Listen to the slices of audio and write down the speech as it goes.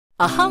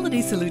A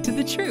holiday salute to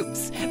the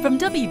troops from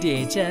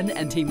WDHN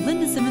and Team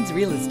Linda Simmons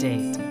Real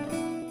Estate.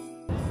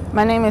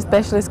 My name is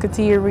Specialist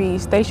Katia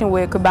Reed, stationed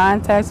with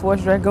Combined Task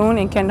Force Dragoon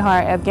in Kandahar,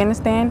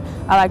 Afghanistan.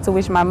 I'd like to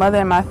wish my mother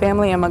and my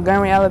family in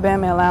Montgomery,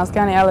 Alabama and Lowndes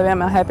County,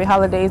 Alabama happy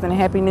holidays and a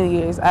happy New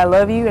Year's. I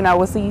love you and I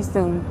will see you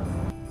soon.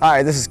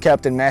 Hi, this is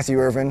Captain Matthew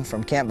Irvin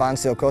from Camp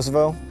Bondsteel,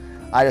 Kosovo.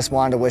 I just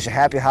wanted to wish a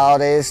happy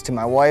holidays to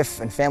my wife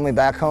and family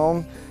back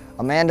home.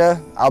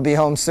 Amanda, I'll be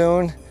home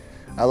soon.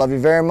 I love you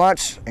very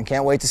much and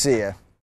can't wait to see you.